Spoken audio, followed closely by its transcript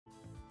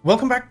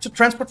Welcome back to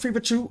Transport Fever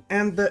 2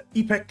 and the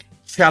EPEC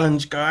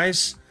challenge,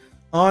 guys,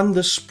 on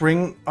the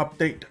spring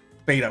update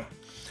beta.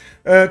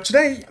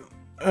 Today,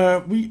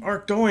 we are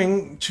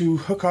going to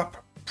hook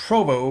up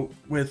Provo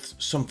with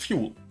some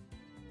fuel.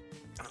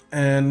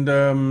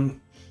 And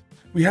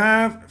we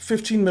have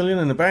 15 million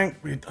in the bank,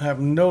 we have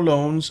no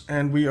loans,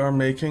 and we are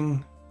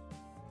making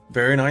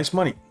very nice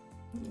money.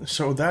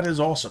 So that is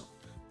awesome.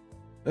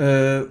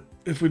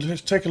 If we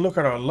just take a look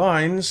at our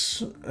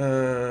lines,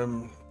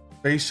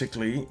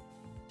 basically,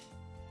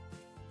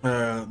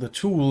 the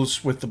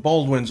tools with the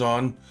Baldwins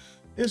on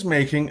is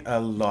making a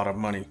lot of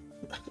money.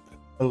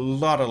 a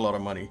lot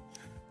of money,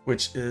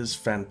 which is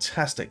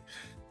fantastic.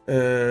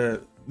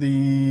 The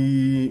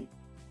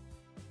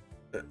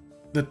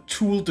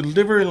tool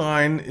delivery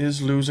line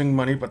is losing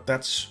money, but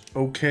that's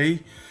okay.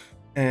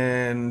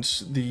 And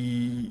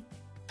the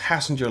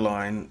passenger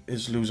line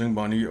is losing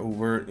money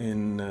over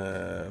in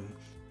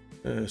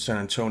San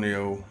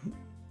Antonio.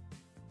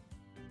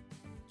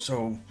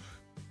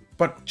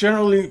 But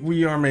generally,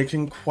 we are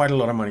making quite a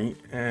lot of money,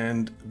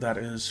 and that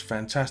is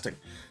fantastic.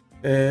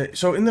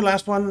 So in the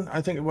last one,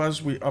 I think it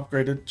was, we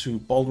upgraded to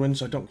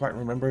Baldwins. I don't quite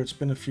remember. It's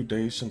been a few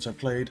days since I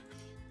played.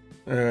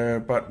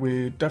 But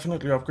we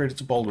definitely upgraded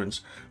to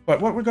Baldwins. But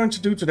what we're going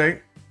to do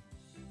today,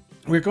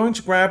 we're going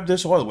to grab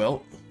this oil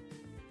well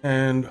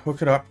and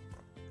hook it up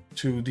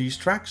to these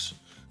tracks.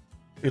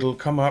 It'll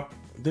come up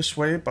this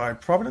way by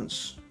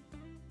Providence.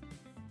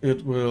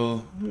 It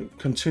will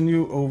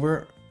continue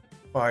over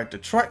by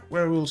Detroit,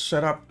 where we'll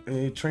set up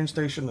a train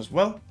station as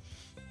well.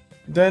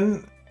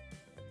 Then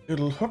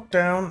it'll hook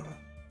down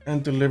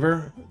and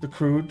deliver the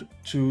crude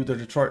to the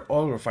Detroit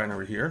oil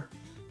refinery here.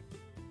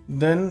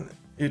 Then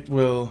it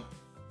will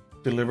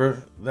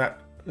deliver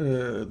that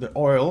the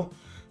oil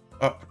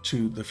up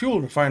to the fuel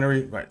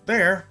refinery right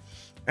there,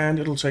 and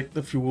it'll take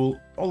the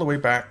fuel all the way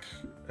back,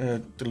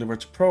 deliver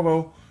to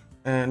Provo,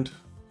 and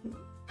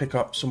pick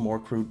up some more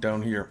crude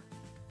down here.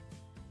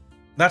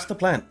 That's the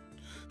plan.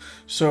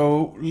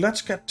 So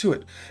let's get to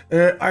it.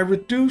 I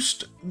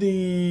reduced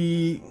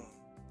the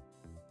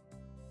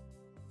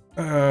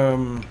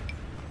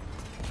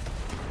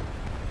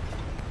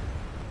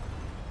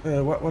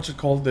what's it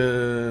called,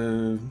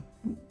 the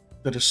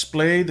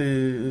display,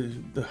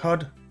 the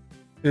HUD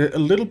a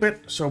little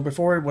bit. So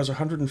before it was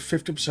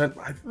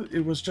 150%.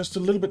 It was just a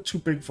little bit too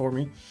big for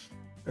me.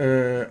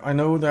 I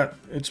know that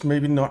it's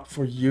maybe not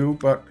for you,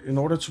 but in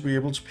order to be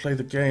able to play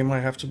the game,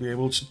 I have to be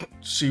able to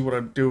see what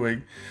I'm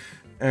doing.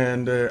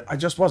 And I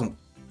just wasn't.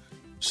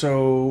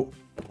 So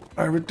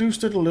I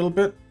reduced it a little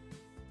bit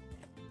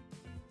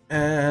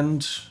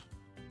and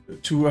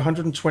to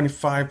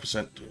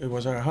 125%. It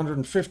was at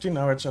 150,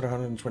 now it's at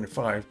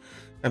 125.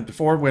 And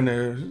before,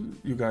 when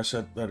you guys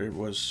said that it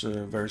was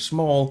very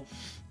small,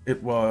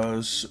 it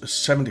was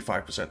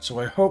 75%. So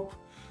I hope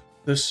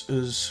this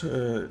is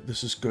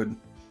good.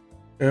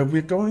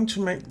 We're going to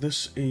make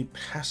this a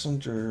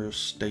passenger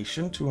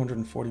station,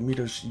 240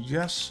 meters,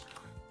 yes.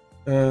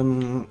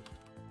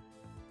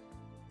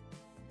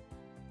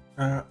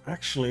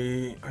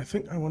 Actually, I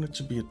think I want it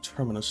to be a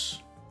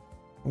terminus.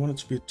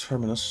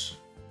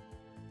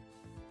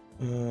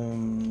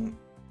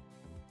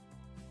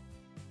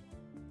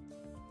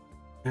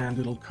 And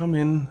it'll come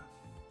in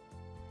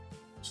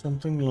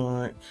something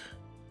like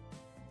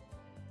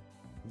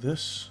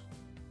this.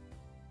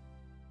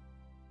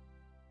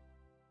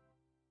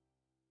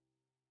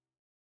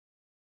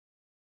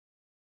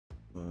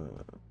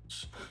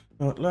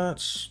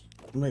 Let's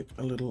make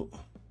a little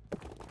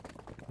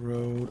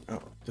road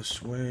out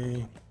this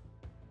way.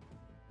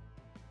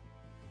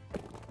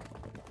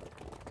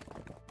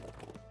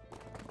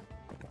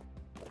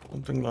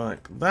 Something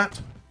like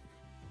that.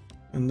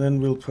 And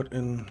then we'll put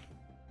in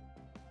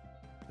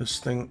this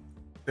thing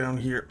down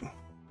here.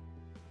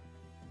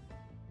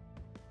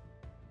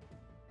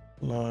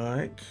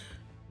 Like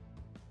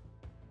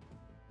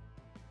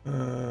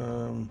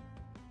I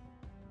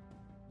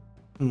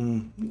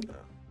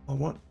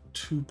want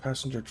 2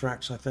 passenger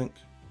tracks, I think.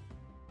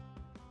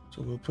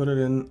 So we'll put it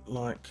in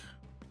like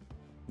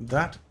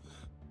that.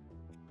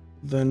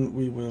 Then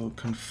we will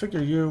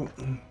configure you.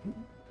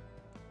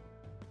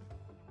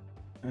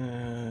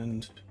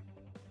 And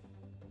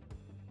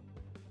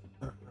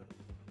I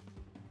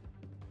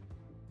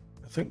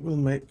think we'll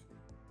make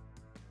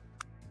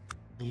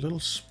a little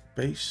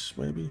space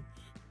maybe.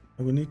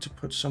 And we need to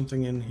put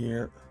something in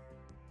here.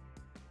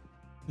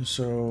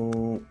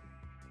 So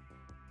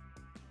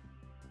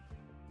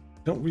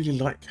I don't really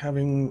like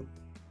having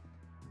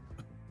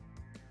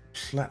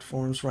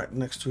platforms right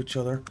next to each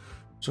other.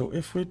 So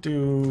if we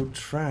do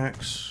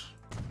tracks,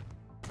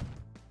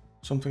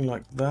 something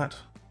like that,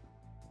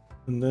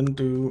 and then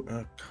do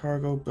a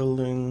cargo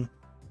building.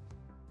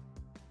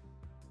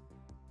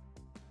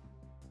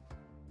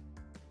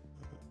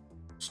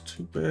 It's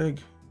too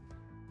big.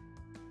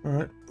 All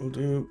right, we'll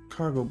do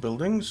cargo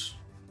buildings.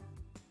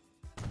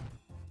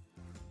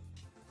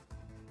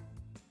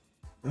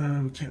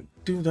 We can't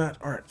do that.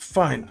 All right,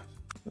 fine.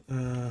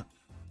 Then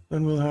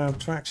we'll have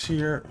tracks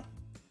here.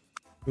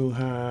 We'll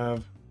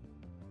have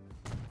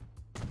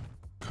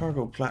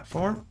cargo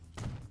platform.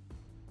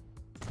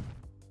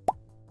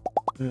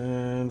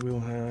 And we'll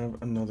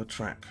have another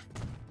track.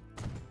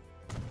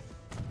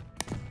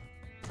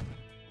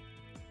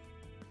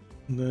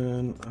 And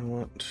then I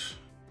want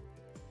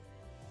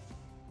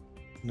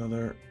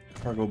another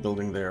cargo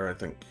building there, I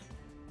think.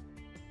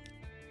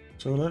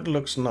 So that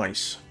looks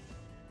nice.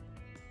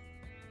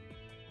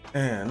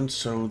 And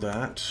so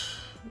that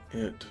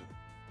it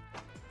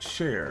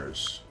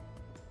shares,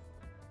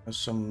 has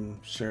some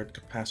shared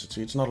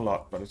capacity. It's not a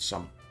lot, but it's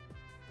some.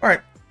 All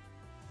right.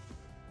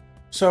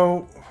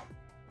 So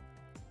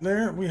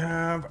there we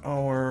have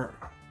our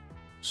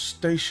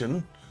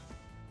station.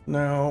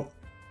 Now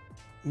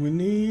we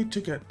need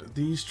to get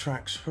these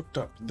tracks hooked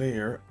up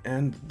there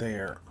and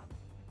there.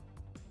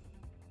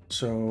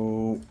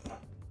 So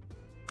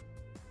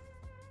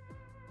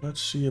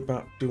let's see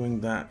about doing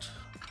that.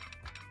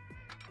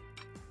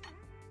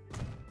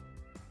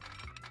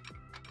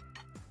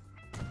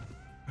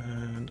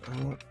 And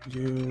I want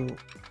you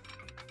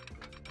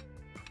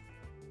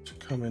to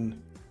come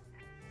in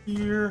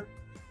here.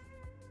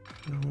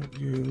 I want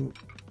you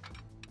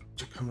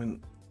to come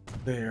in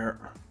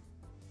there.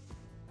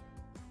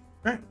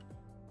 Okay.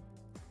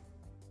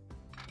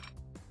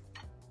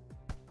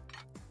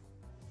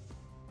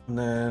 And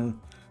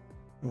then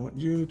I want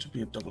you to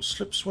be a double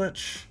slip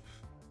switch.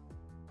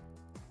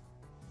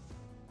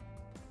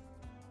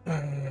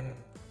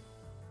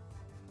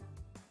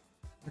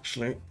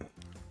 Actually,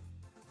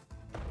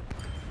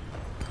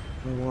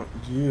 I want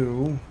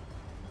you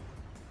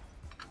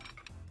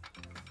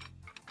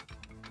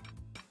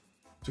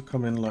to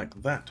come in like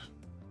that.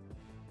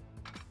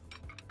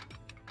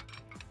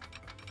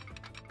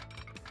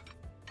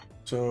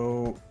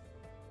 So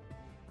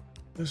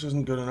this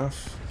isn't good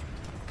enough.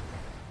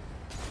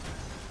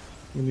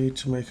 We need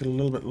to make it a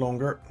little bit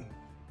longer.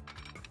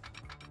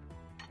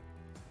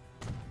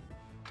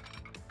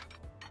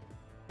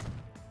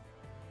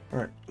 All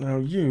right, now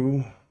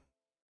you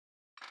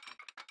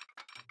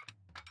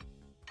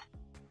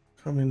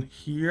come in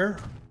here.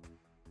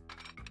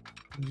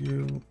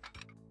 You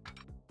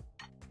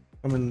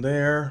come in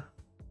there.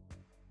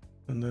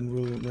 And then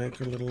we'll make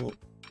a little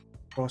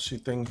bossy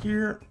thing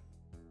here.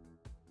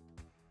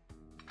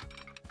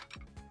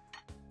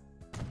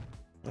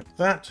 Like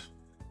that.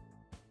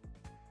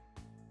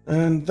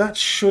 And that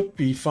should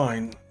be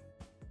fine.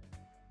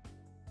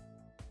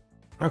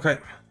 Okay,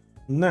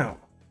 now.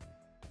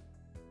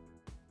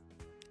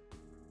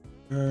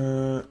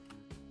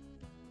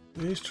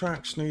 These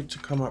tracks need to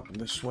come up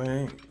this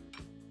way.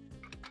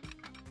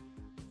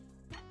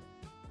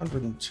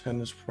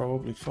 110 is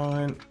probably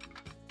fine.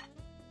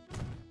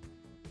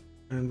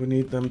 And we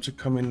need them to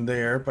come in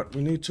there, but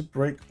we need to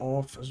break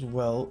off as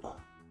well.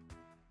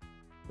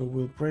 So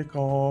we'll break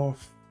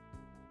off.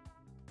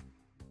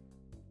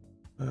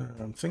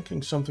 I'm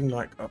thinking something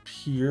like up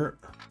here.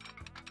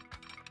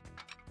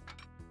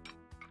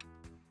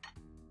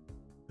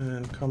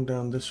 And come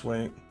down this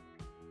way.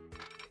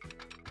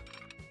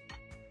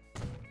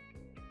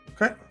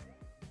 Okay.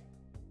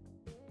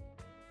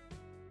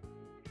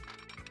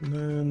 And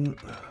then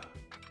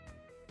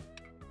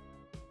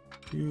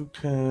you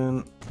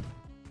can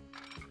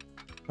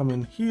come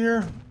in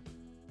here.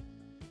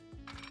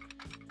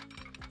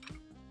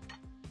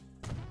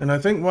 And I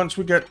think once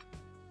we get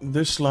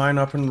this line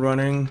up and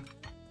running,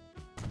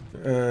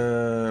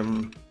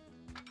 and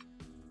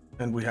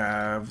we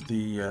have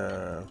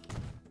the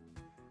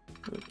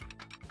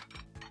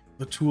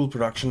tool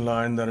production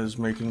line that is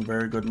making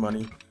very good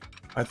money,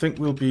 I think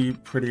we'll be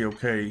pretty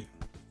okay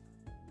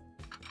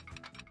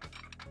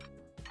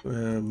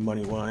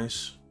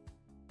money-wise.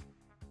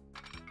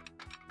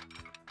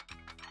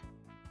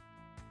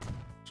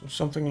 So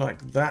something like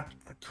that.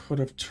 I could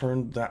have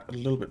turned that a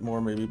little bit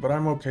more maybe, but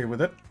I'm okay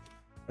with it.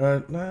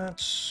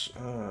 Let's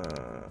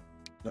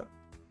let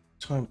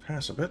time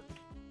pass a bit.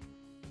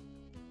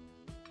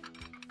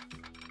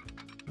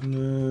 And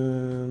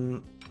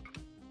then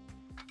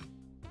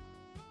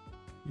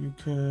you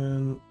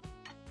can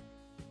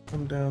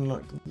come down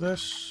like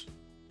this.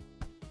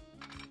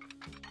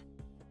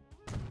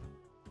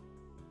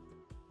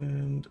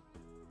 And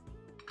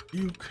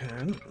you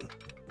can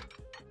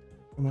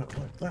come out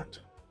like that.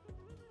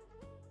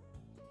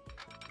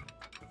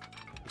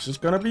 This is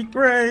gonna be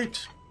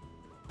great.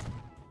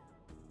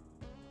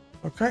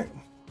 Okay.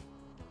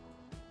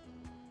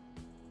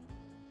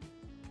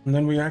 And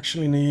then we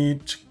actually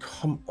need to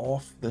come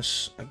off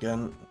this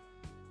again,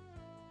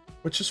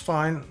 which is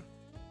fine.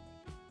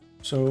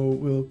 So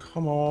we'll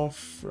come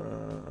off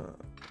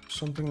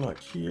something like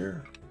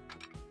here.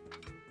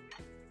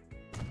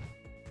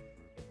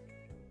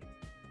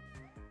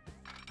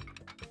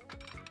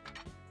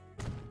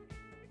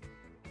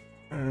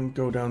 And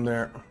go down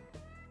there.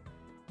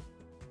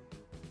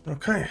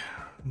 Okay,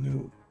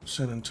 new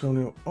San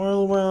Antonio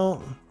oil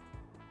well.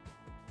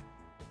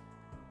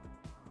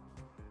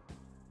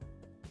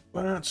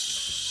 Let's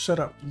set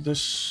up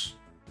this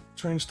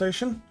train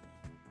station.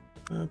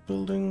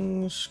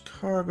 Buildings,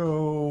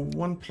 cargo,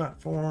 one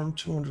platform,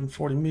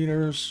 240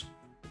 meters.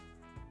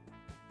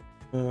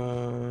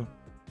 Or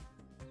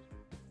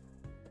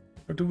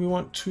do we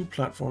want two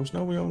platforms?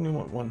 No, we only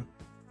want one.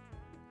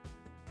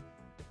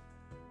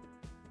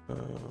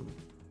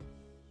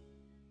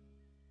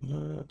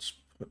 Let's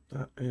put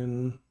that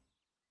in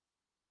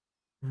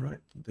right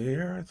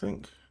there, I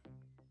think.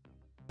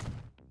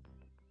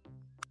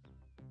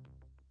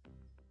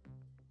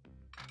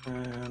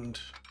 And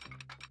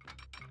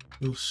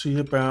we'll see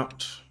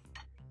about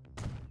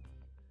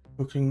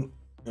hooking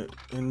it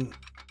in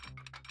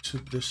to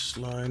this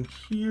line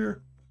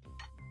here.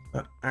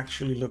 That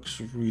actually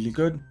looks really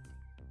good.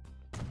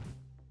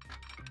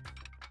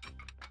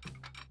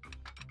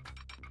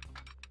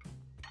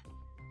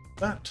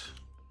 That.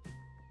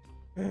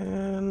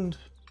 And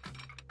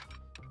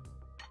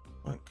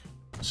like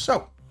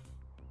so.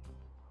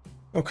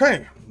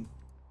 Okay.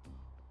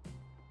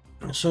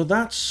 So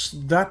that's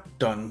that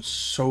done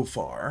so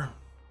far.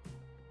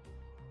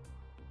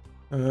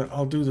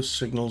 I'll do the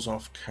signals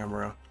off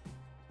camera.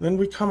 Then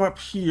we come up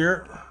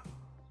here.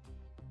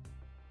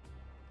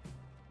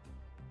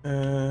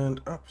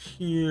 And up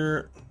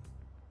here,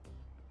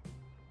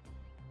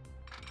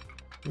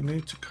 we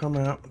need to come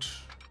out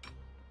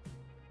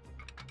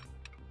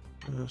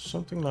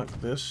something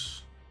like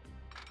this.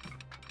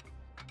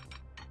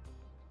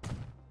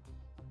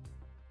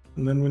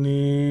 And then we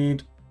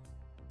need...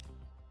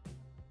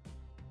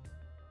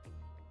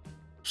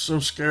 So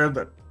scared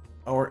that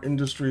our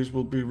industries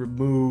will be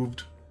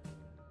removed.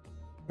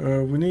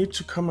 We need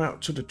to come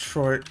out to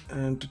Detroit,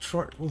 and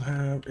Detroit will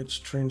have its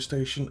train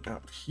station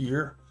out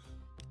here.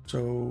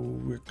 So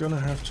we're gonna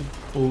have to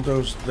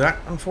bulldoze that,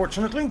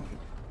 unfortunately.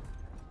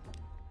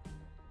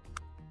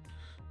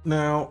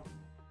 Now,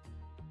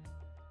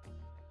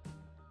 I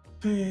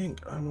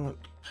think I want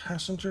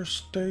passenger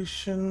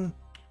station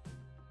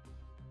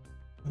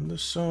on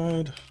this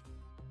side.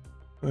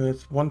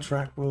 With one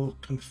track, we'll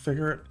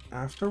configure it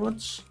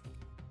afterwards.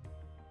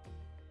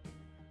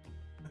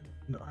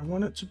 And I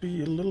want it to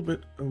be a little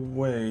bit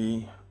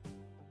away.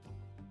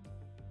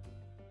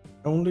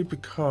 Only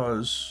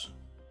because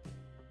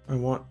I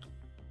want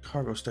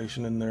cargo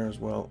station in there as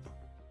well.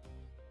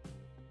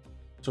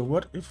 So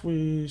what if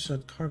we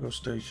said cargo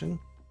station?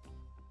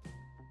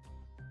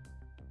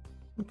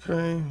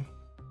 Okay.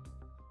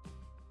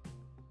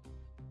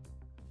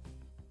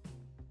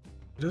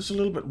 It is a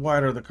little bit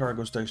wider, the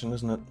cargo station,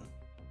 isn't it?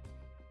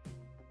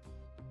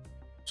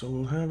 So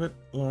we'll have it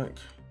like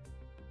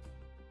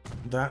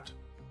that.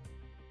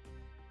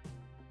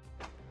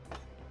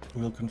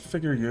 We'll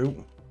configure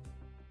you.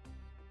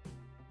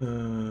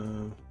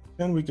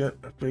 Can we get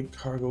a big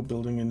cargo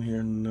building in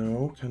here?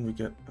 No. Can we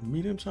get a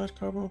medium-sized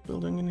cargo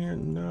building in here?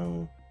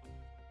 No.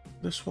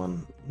 This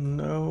one?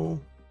 No.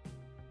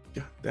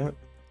 Yeah, damn it.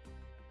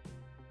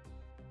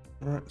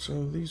 Alright,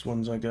 so these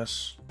ones, I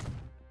guess.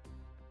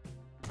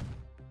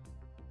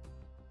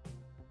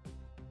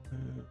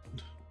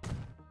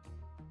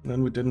 And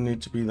then we didn't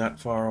need to be that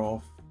far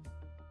off.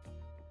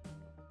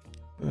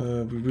 We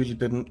really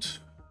didn't.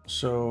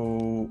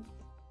 So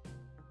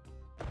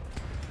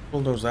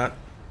bulldoze that.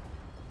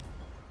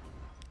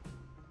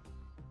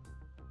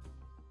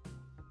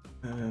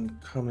 And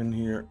come in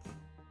here.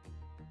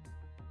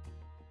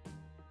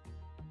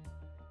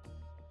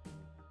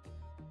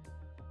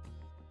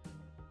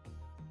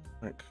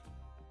 Like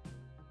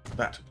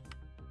that.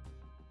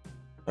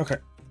 Okay.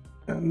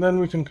 And then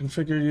we can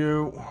configure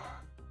you.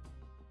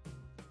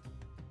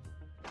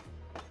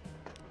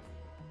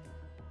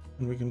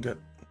 And we can get,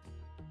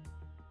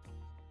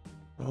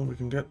 well, we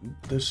can get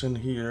this in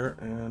here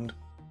and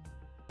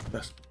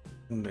this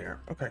in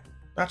there. Okay,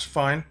 that's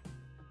fine.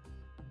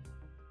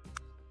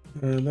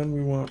 And then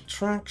we want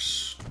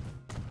tracks.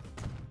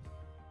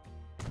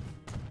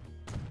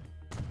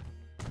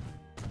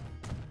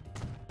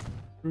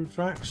 Through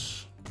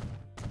tracks.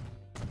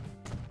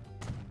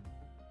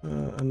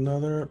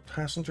 Another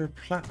passenger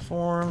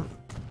platform.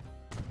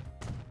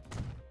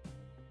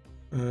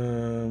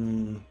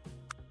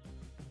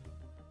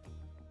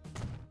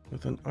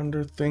 With an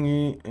under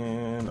thingy,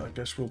 and I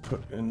guess we'll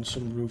put in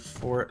some roof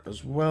for it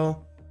as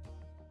well.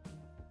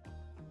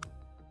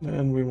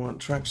 And we want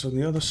tracks on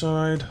the other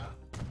side.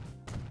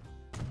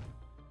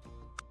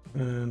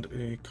 And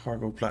a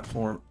cargo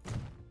platform.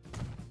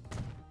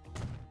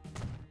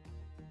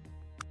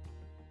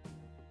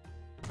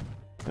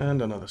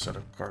 And another set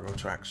of cargo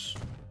tracks.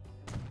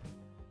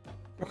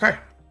 Okay.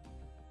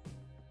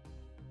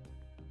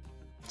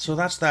 So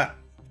that's that.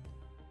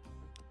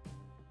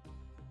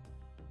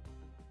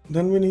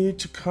 Then we need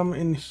to come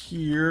in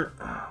here.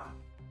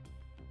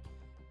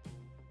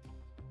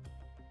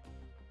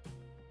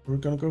 We're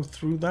gonna go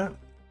through that.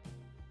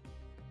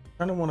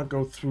 I don't want to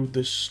go through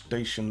this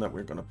station that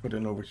we're gonna put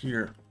in over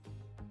here.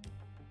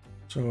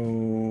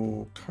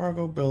 So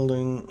cargo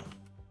building.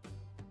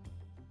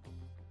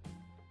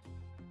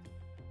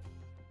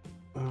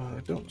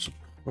 I don't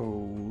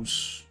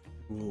suppose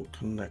we'll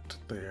connect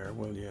there,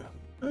 will you?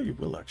 Oh, you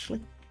will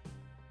actually.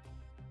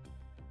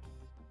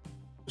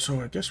 So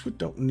I guess we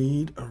don't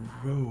need a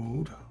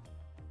road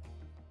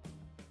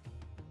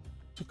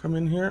to come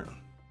in here.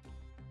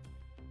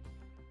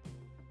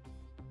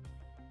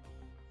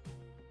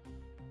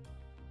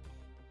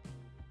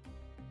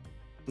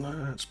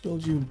 Let's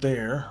build you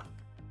there.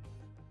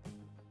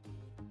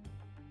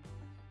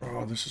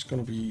 Oh, this is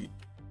going to be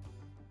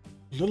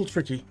a little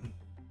tricky.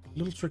 A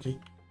little tricky.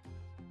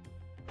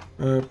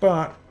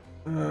 But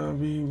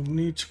we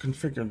need to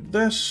configure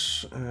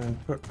this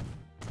and put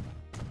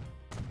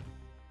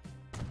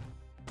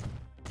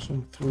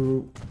some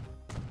through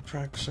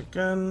tracks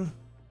again.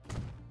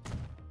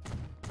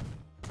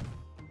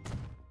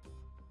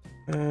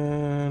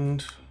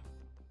 And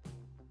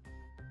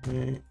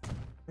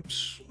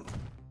oops,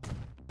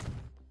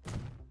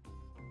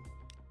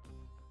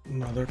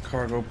 another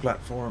cargo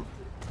platform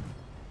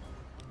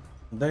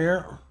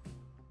there.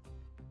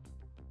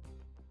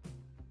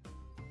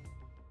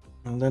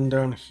 And then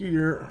down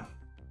here,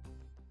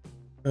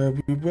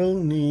 we will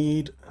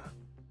need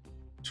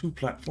 2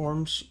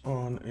 platforms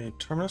on a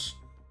terminus.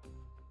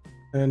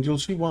 And you'll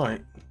see why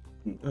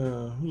a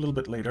little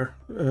bit later.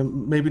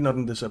 Maybe not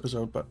in this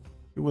episode, but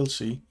you will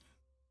see.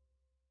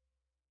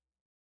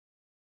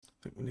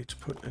 I think we need to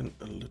put in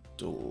a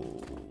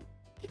little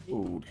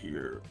code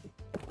here.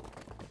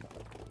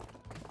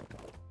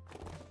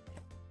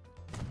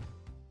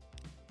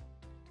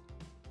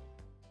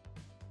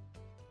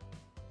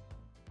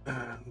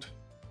 And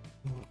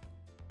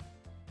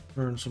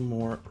burn some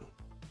more.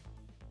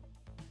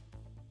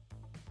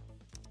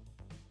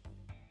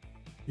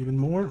 Even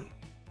more.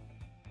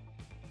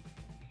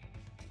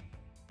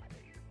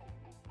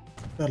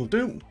 That'll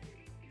do.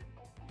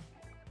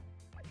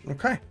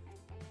 Okay.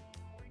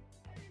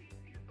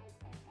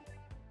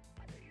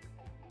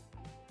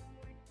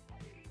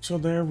 So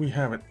there we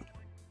have it.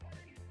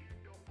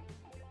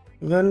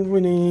 Then we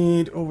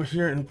need, over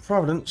here in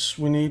Providence,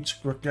 we need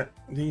to get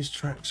these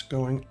tracks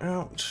going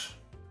out.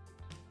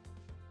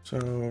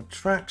 So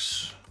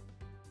tracks.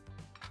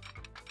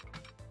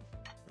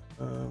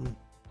 We'll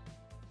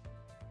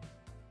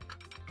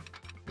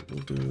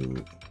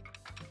do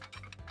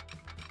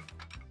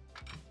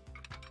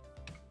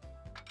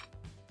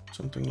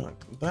something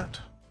like that.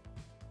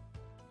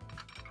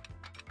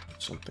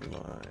 Something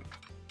like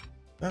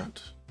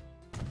that.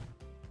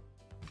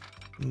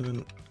 And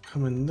then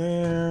come in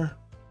there.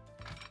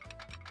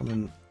 Come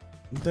in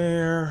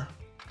there.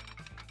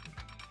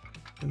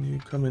 And you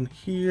come in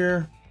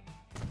here.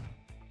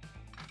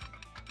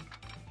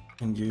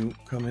 And you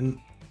come in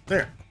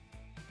there.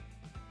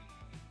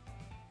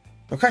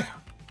 Okay.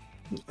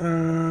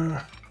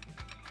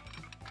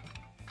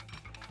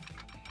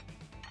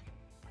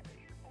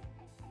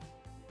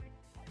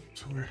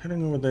 So we're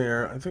heading over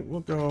there. I think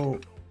we'll go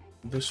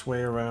this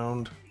way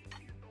around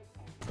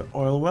the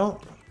oil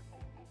well.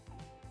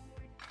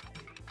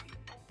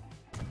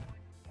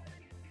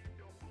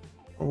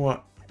 Or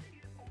what?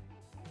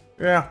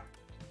 Yeah.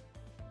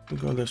 We'll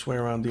go this way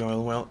around the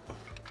oil well.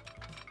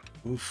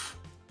 Oof.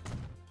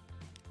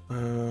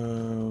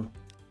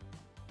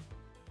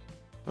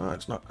 Oh,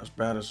 it's not as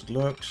bad as it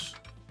looks.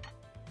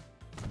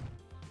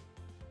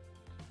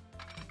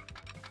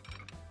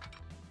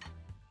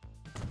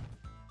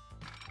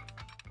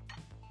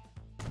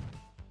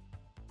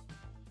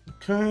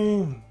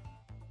 Okay.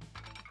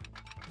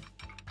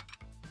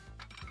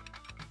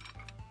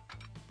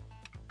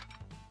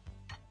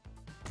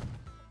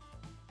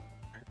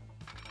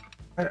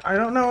 I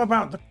don't know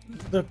about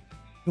the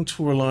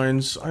contour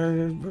lines.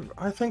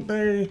 I think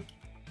they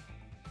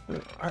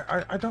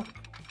I don't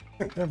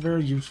think they're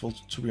very useful,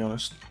 to be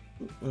honest.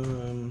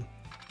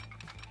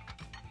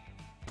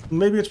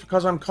 Maybe it's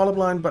because I'm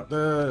colorblind, but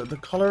the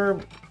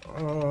color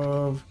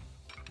of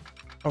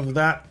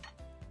that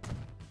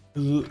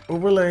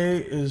overlay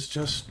is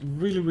just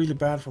really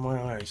bad for my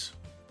eyes.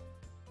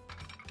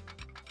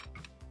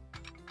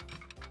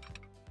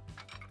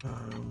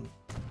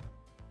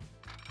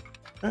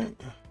 Okay.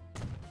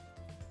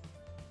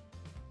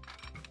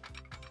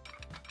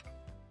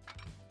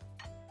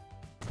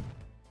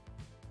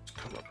 Let's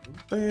come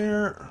up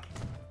there.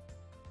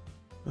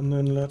 And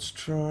then let's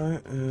try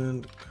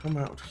and come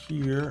out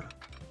here.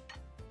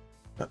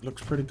 That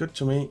looks pretty good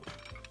to me.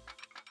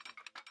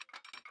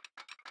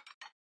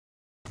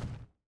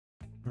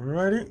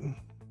 Alrighty.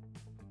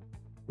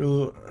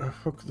 We'll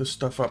hook this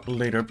stuff up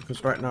later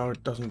because right now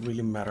it doesn't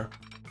really matter.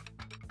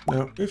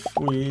 Now, if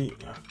we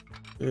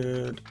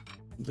did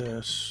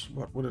this,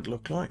 what would it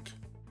look like?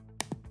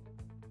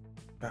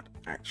 That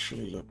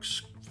actually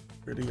looks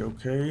pretty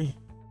okay.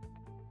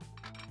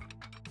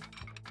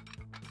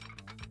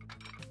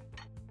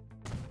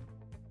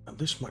 And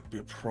this might be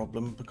a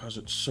problem because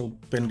it's so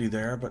bendy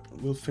there, but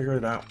we'll figure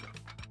it out.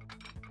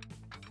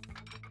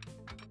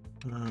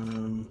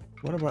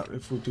 What about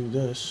if we do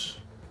this?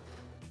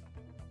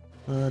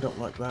 I don't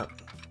like that.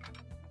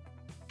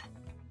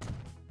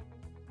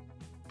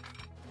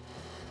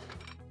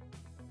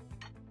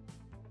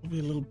 Maybe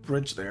a little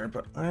bridge there,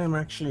 but I am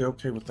actually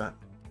okay with that.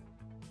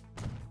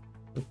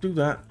 We'll do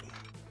that.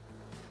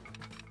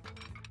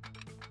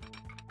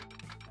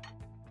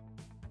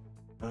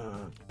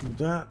 Do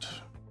that.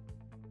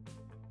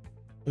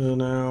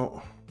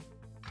 Now,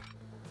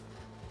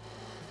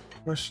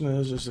 question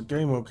is the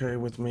game okay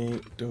with me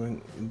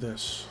doing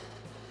this?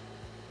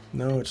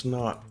 No, it's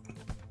not.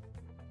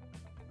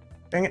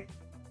 Dang it.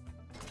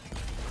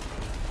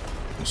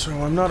 So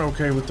I'm not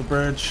okay with the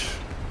bridge.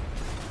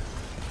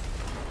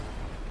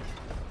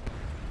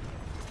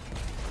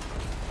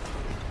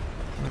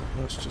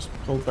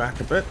 pull back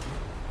a bit.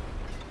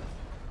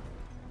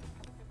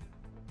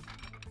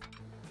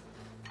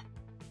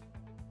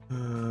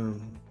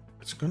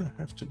 It's gonna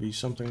have to be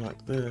something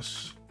like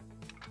this.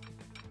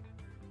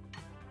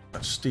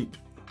 That's steep.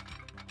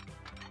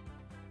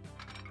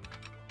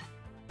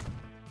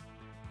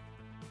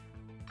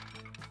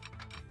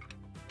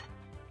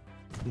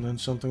 And then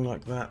something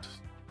like that.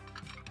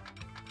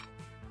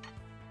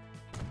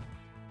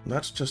 And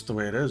that's just the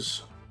way it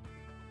is.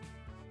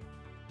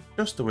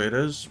 Just the way it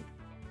is.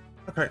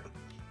 Okay.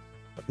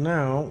 But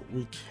now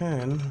we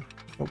can,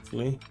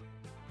 hopefully,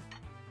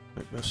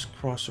 make this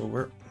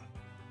crossover.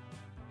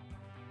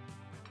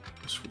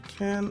 Yes, we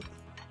can.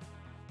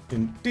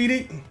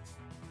 Indeedy.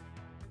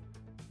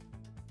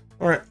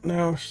 Alright,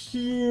 now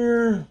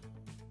here,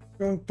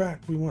 going back,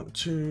 we want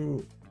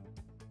to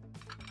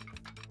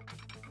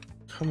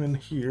come in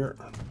here.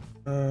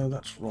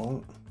 That's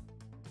wrong.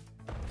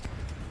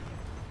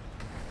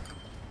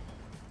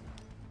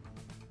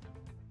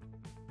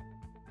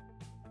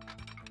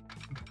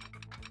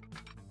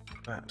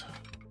 That.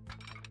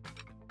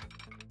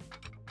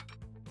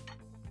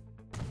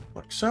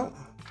 Like so.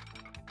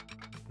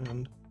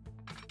 And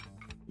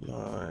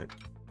like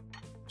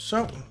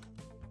so.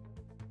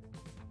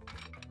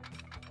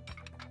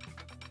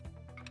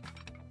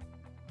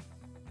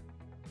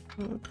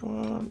 Oh, come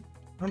on.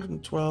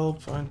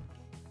 112, fine.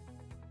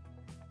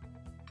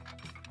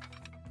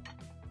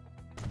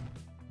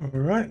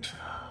 Alright.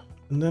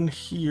 And then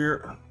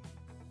here.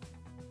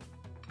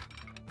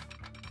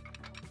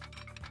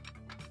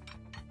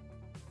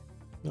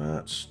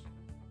 Let's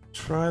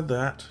try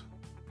that.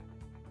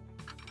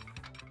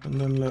 And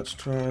then let's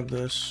try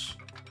this.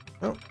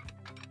 Oh.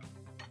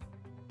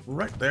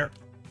 Right there.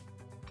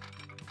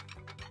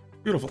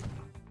 Beautiful.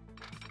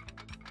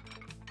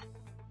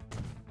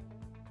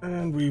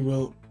 And we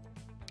will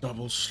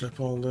double slip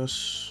all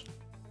this.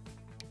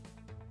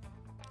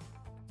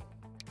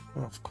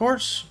 Of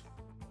course.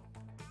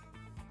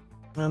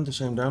 And the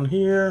same down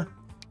here.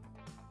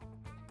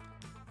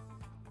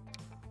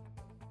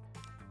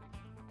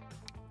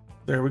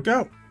 There we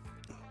go.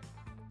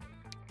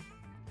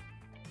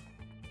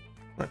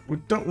 Right, we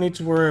don't need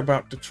to worry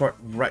about Detroit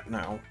right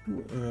now.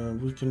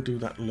 We can do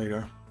that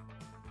later.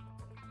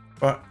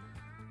 But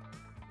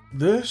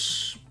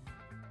this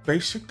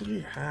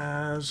basically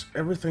has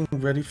everything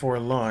ready for a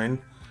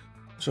line.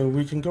 So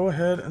we can go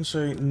ahead and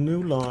say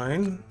new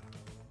line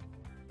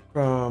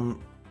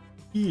from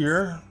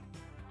here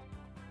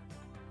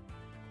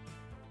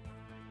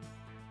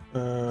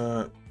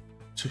to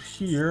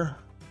here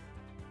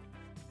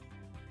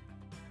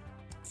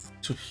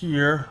to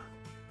here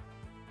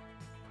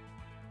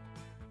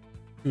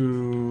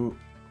to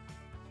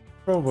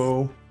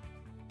Provo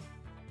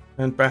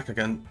and back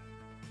again.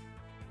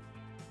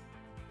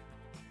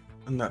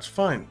 And that's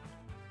fine.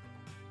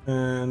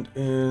 And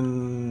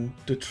in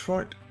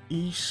Detroit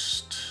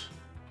East,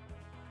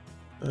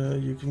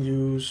 you can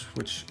use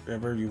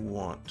whichever you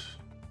want.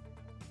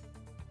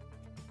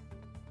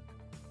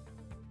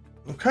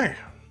 Okay.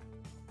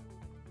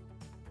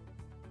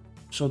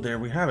 So there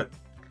we have it.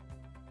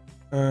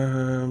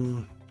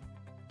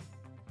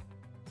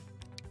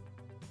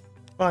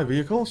 5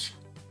 vehicles.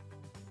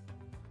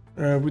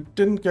 We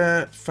didn't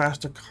get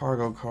faster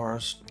cargo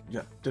cars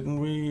yet, didn't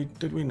we?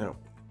 Did we? No.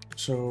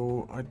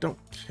 So I don't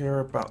care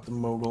about the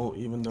mogul,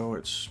 even though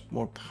it's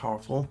more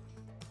powerful.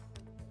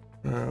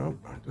 I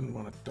didn't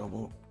want to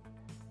double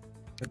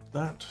hit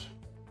that.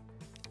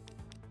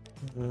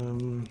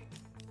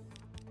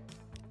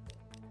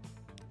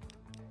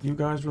 You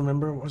guys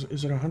remember?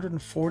 Is it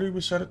 140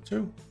 we set it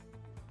to?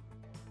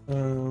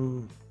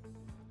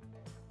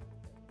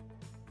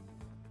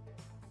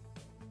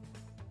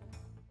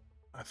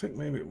 I think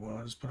maybe it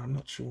was, but I'm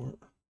not sure.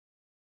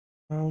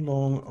 How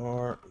long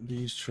are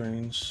these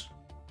trains?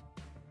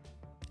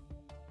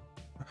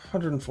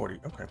 140.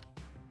 Okay,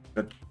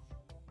 good.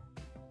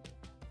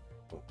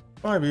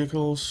 5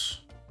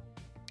 vehicles.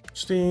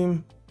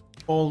 Steam,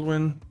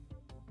 Baldwin,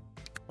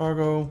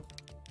 cargo,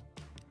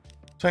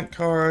 tank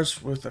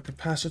cars with a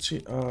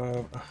capacity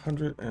of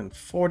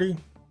 140.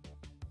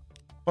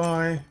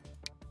 Buy,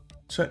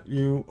 set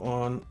you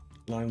on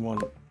line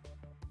 1.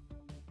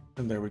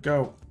 And there we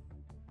go.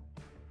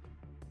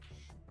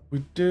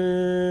 We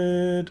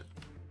did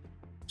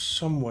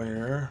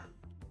somewhere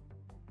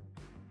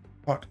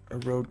cut a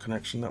road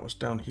connection. That was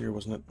down here,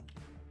 wasn't it?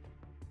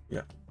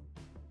 Yeah.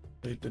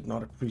 They did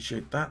not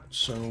appreciate that,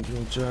 so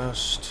we'll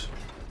just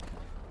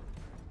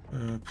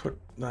put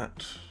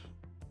that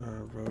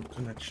road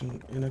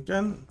connection in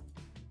again.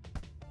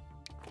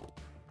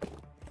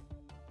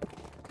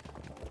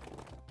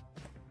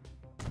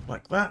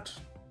 Like that.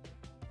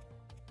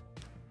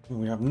 And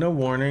we have no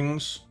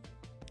warnings.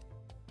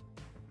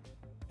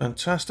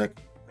 Fantastic.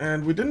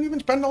 And we didn't even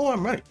spend all our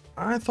money.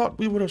 I thought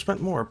we would have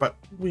spent more, but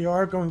we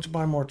are going to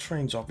buy more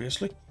trains,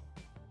 obviously.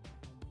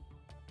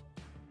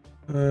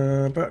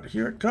 But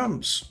here it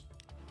comes.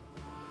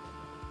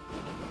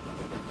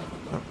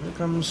 Oh, here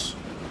comes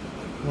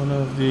one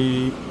of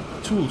the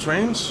tool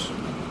trains.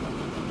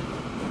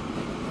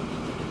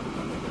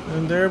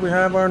 And there we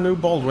have our new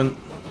Baldwin.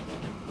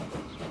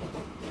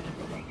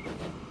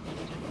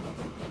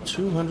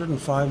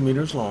 205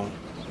 meters long.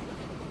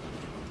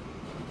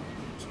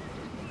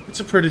 It's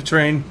a pretty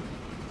train.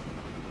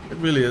 It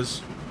really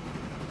is.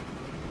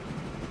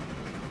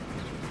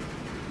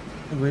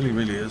 It really,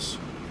 really is.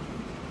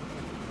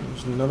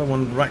 There's another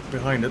one right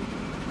behind it.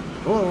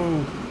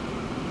 Whoa!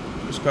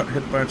 Just got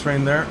hit by a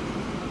train there.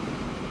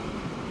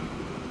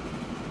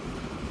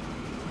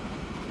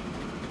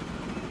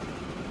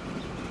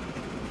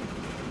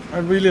 I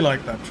really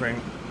like that train.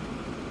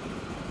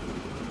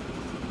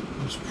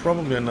 There's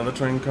probably another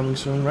train coming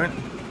soon, right?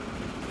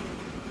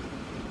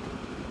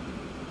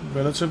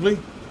 Relatively.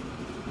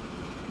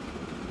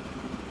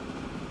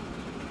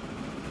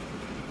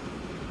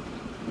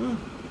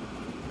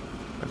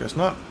 I guess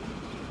not.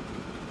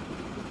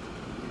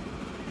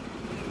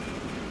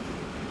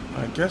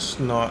 I guess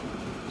not.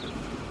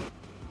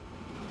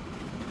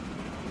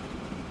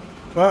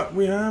 But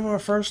we have our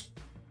first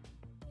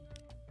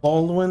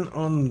Baldwin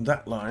on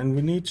that line.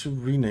 We need to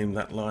rename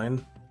that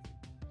line.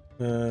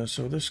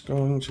 So this is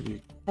going to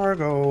be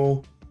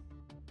cargo,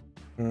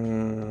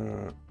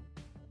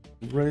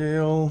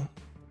 rail,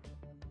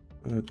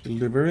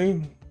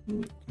 delivery,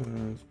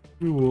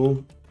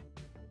 fuel.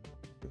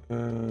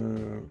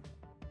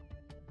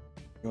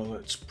 Well,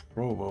 it's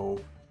Provo.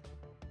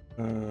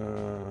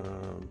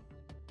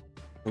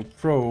 So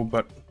Pro,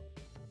 but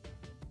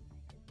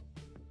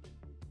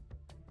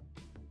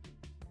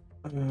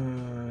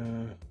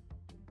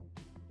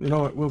you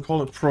know what, we'll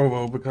call it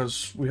Provo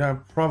because we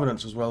have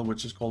Providence as well,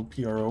 which is called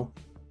PRO.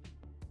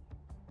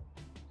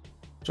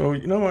 So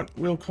you know what,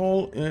 we'll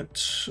call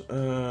it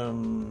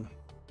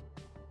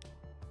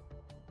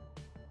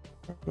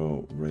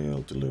cargo,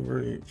 rail,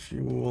 delivery,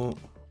 fuel,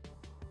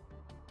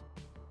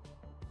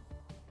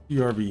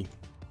 ERB.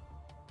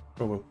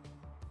 Provo.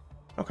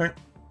 Okay.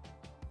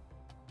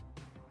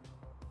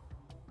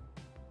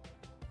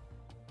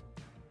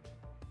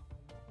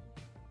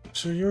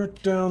 So you're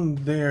down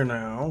there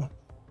now.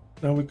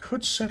 Now we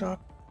could set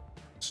up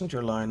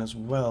passenger line as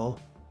well.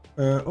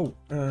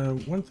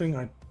 One thing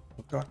I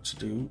forgot to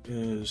do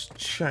is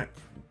check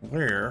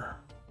where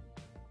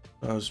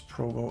does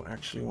Provo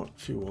actually want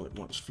fuel. It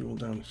wants fuel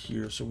down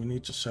here, so we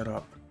need to set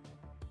up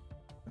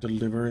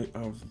delivery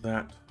of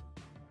that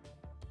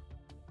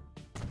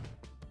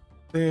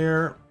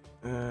there,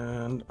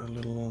 and a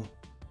little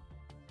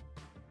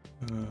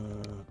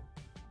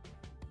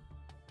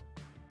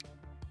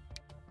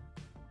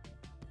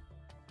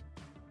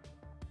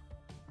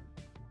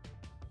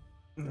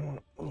no,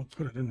 I'll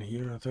put it in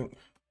here, I think.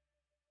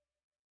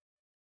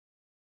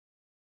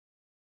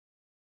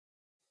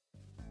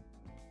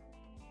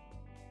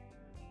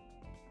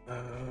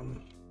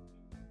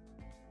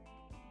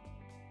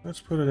 Let's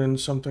put it in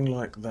something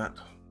like that,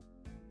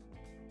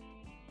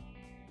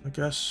 I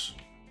guess.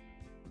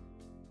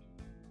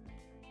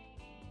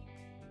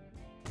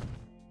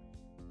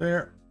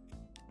 There.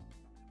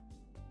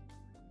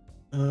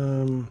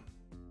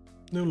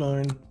 New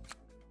line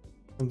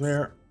from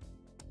there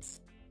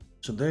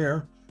to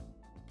there.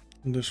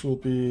 And this will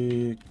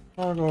be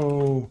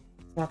cargo,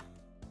 truck,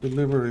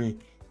 delivery,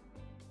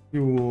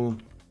 fuel,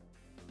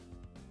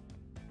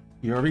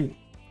 ERB.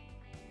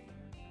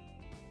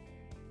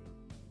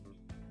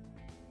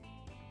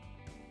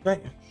 Okay.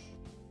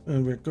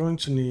 And we're going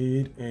to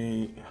need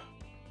a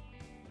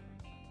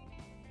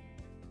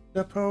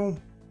depot.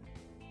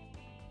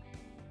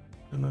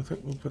 And I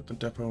think we'll put the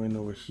depot in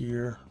over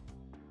here.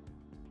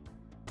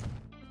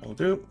 That'll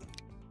do.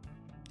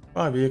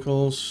 5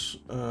 vehicles,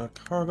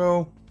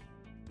 cargo.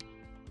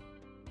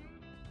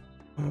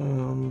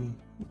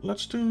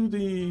 Let's do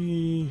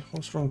the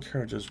horse-drawn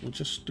carriages. We'll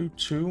just do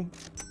 2.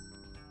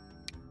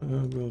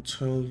 We'll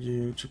tell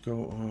you to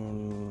go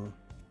on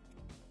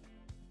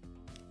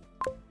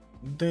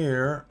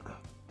there.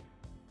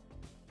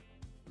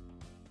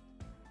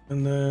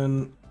 And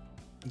then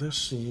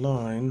this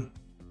line.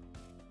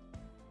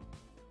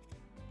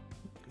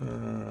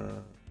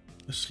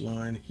 This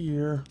line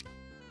here,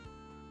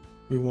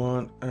 we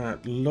want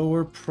at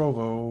lower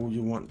Provo,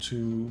 you want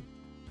to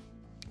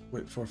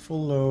wait for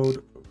full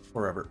load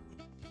forever.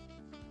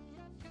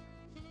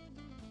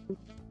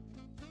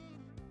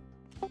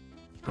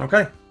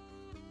 Okay.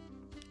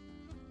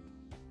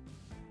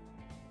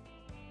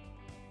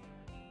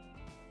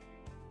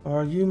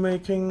 Are you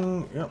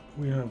making... Yep,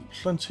 we have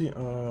plenty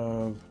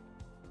of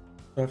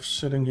stuff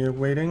sitting here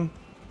waiting.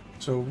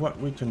 So what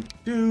we can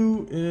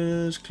do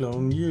is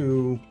clone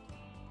you,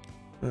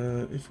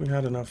 if we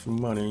had enough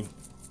money.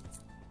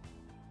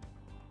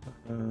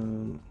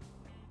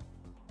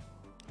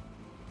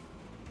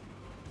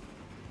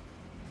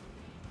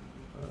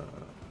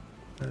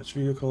 That's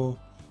vehicle,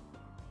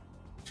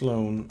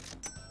 clone,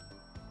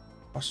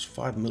 costs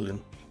 5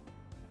 million.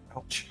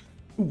 Ouch.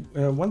 Ooh,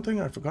 one thing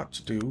I forgot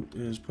to do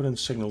is put in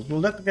signals. We'll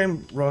let the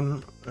game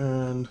run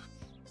and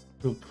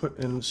we'll put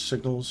in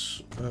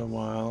signals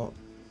while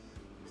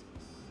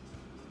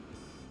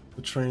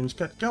the trains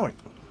get going.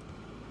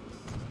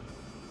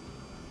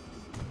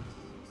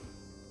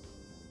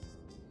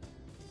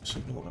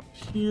 Signal up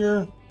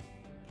here.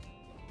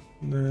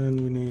 And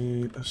then we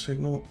need a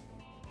signal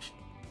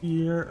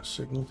here, a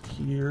signal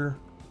here.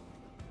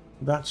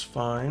 That's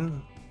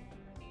fine.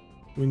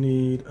 We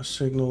need a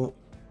signal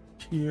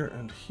here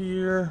and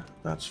here.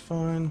 That's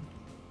fine.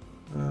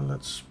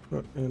 Let's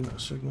put in a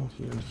signal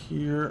here and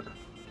here.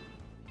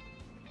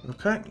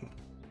 Okay.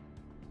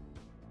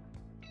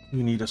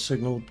 We need a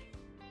signal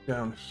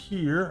down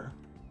here.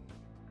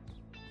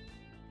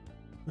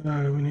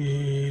 We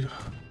need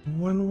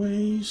one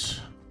ways.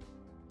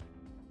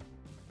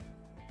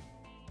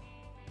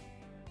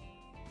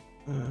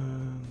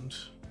 And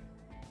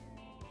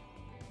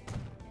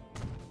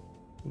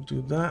we'll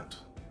do that.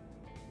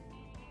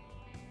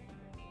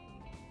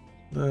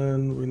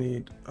 Then we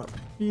need up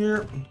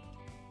here.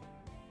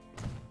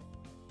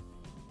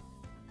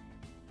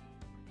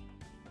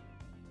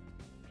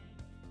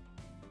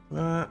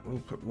 That, we'll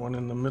put one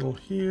in the middle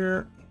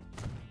here.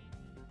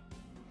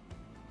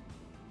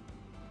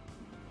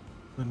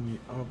 Then we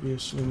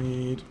obviously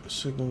need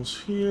signals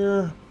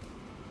here.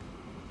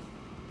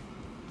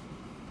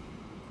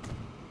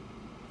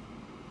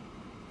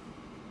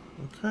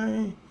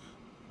 Okay,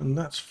 and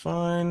that's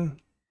fine.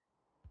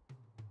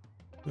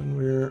 Then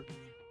we're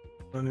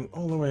running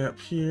all the way up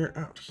here,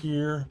 out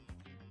here,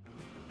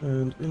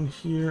 and in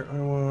here I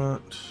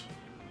want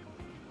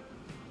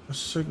a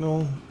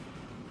signal.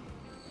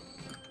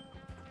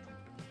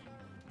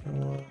 I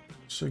want a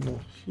signal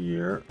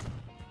here.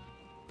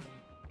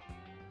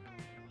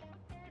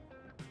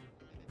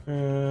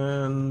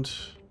 And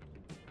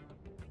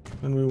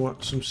then we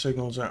want some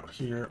signals out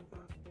here.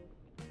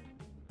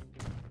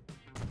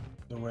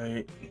 The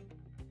way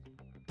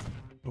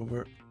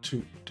over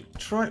to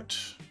Detroit.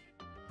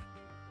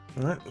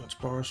 Alright, let's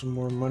borrow some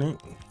more money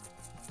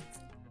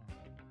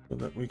so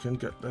that we can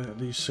get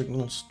these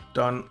signals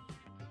done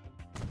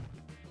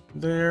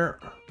there.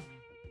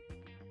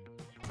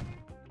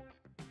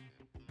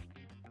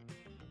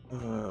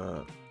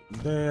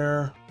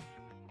 There.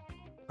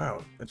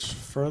 Wow, it's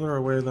further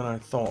away than I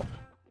thought.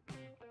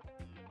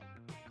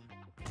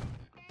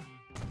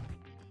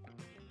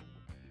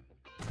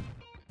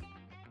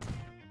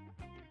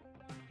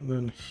 And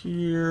then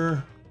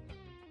here,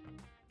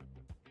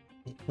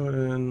 we'll put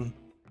in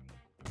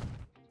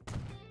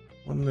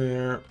one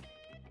there.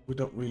 We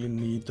don't really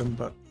need them,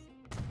 but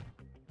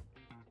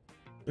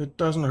it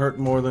doesn't hurt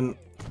more than,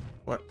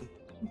 what,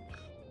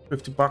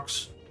 50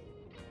 bucks?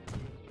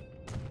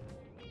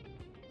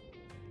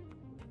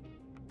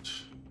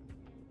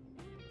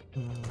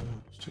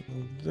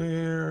 Signal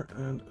there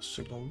and a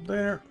signal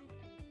there.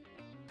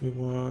 We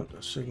want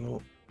a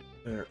signal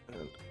there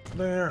and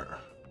there.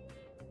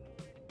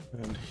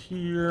 And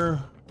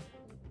here.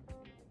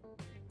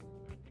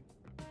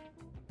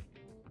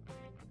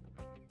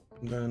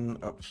 And then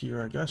up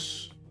here, I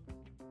guess.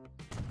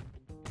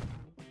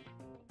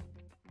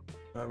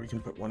 We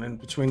can put one in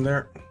between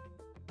there.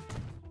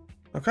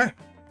 Okay.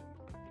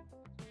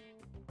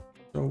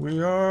 So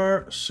we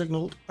are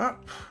signaled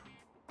up.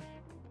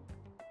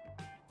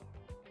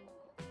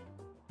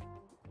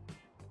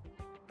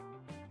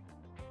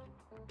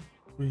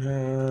 We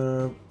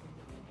have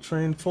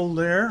train full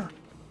there.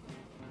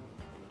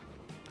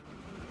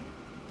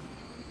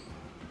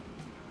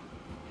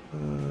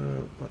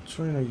 What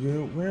train are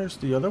you? Where's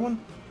the other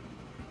one?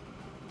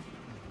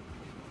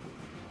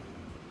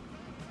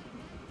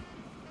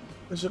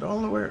 Is it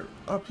all the way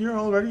up here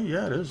already?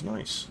 Yeah, it is.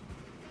 Nice.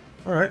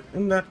 Alright,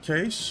 in that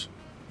case,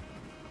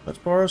 let's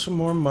borrow some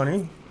more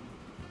money.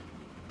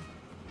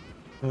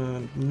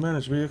 And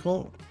manage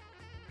vehicle.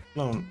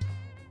 Loan.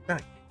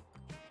 Okay.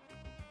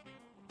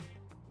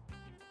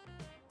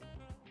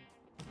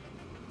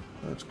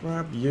 Let's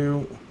grab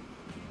you.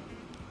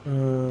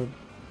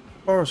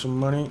 Borrow some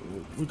money.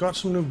 We got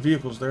some new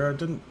vehicles there. I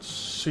didn't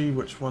see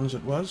which ones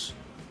it was.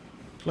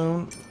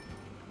 Clone.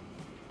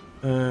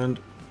 And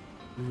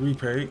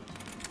repay.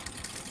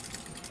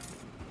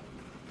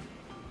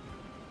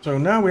 So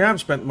now we have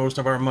spent most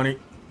of our money.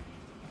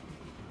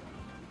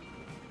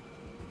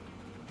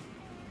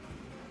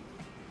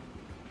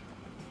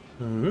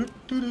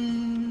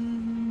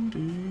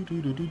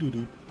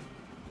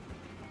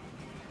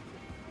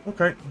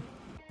 Okay.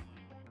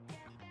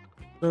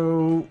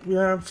 So we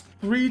have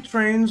 3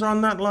 trains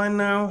on that line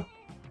now,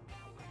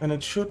 and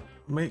it should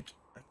make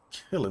a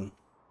killing.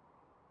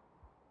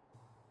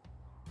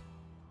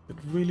 It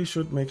really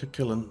should make a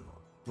killing.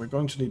 We're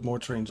going to need more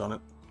trains on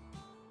it.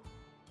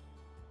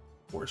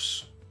 Of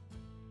course.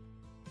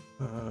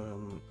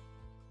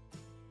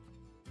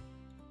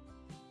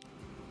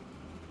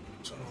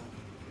 So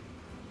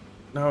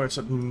now it's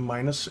at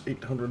minus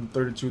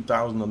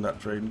 832,000 on that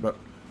train, but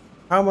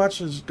how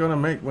much is it gonna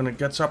make when it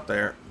gets up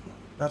there?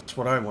 That's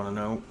what I want to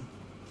know.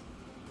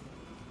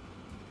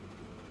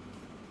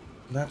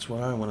 That's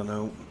what I want to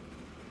know.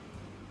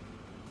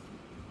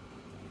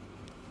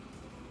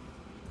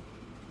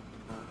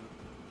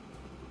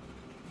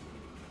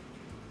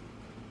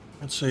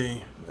 Let's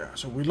see. Yeah,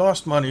 so we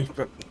lost money,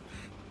 but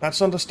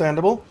that's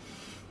understandable.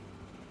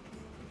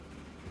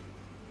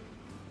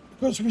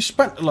 Because we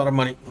spent a lot of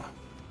money.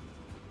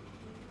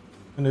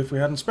 And if we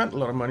hadn't spent a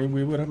lot of money,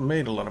 we would have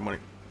made a lot of money.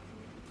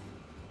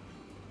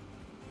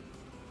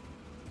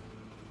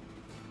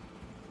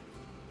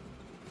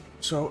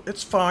 so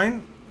it's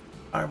fine.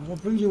 I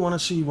really want to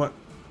see what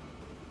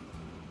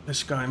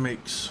this guy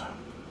makes.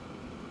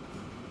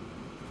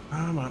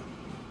 Come on,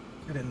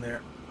 get in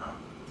there.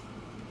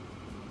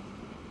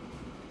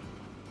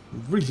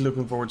 I'm really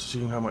looking forward to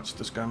seeing how much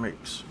this guy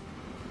makes.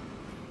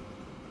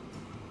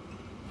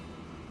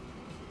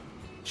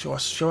 Show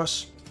us, show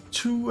us.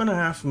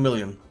 2.5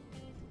 million.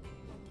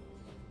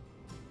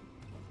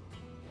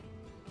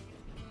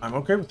 I'm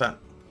okay with that.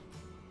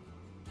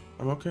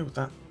 I'm okay with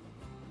that.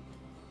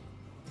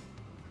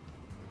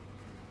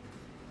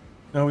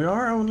 Now we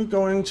are only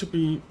going to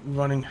be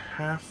running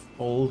half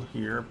full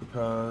here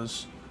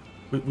because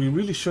we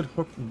really should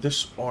hook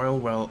this oil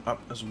well up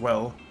as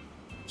well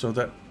so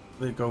that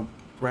they go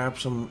grab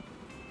some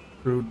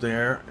crude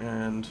there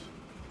and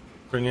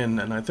bring in,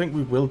 and I think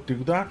we will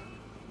do that.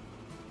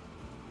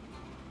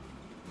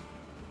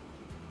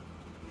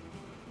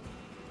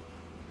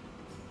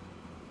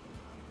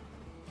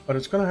 But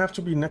it's going to have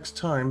to be next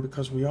time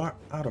because we are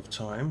out of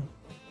time.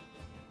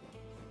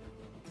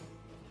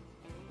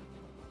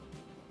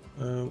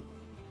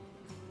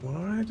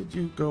 Why did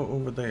you go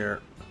over there?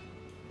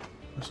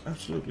 There's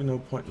absolutely no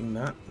point in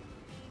that.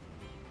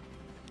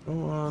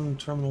 Go on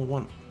Terminal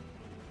 1.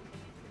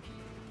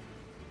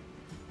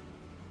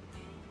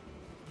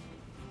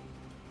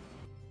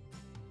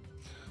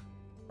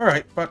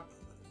 Alright, but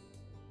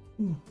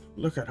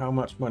look at how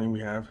much money we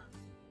have.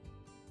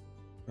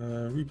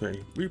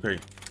 Repay, repay.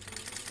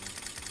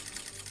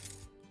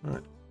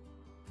 Alright.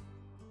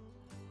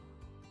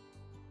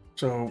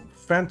 So,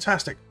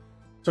 fantastic.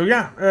 So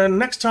yeah,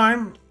 next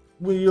time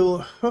we'll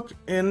hook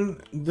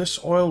in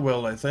this oil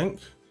well, I think.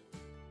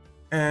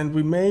 And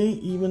we may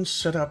even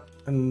set up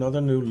another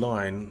new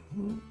line.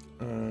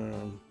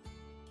 I'm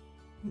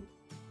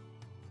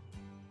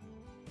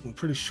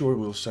pretty sure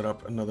we'll set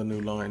up another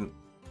new line.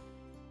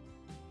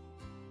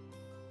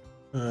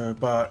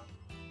 But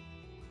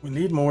we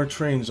need more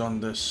trains on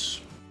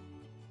this.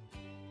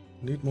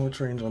 Need more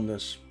trains on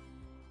this.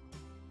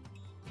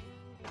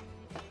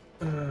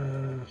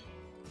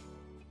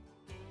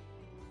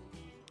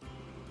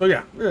 So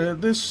yeah,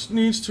 this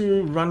needs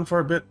to run for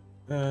a bit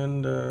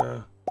and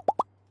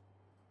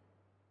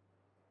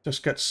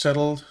just get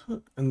settled,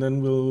 and then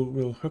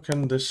we'll hook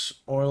in this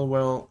oil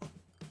well.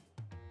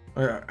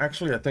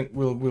 Actually, I think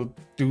we'll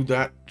do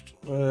that.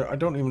 I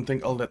don't even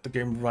think I'll let the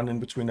game run in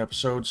between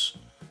episodes.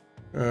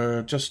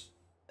 Just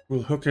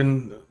we'll hook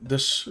in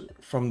this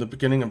from the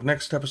beginning of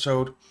next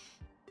episode,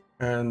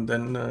 and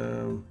then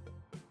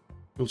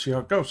we'll see how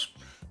it goes.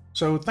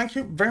 So thank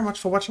you very much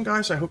for watching,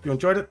 guys. I hope you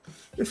enjoyed it.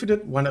 If you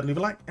did, why not leave a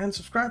like and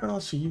subscribe, and I'll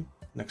see you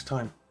next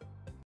time.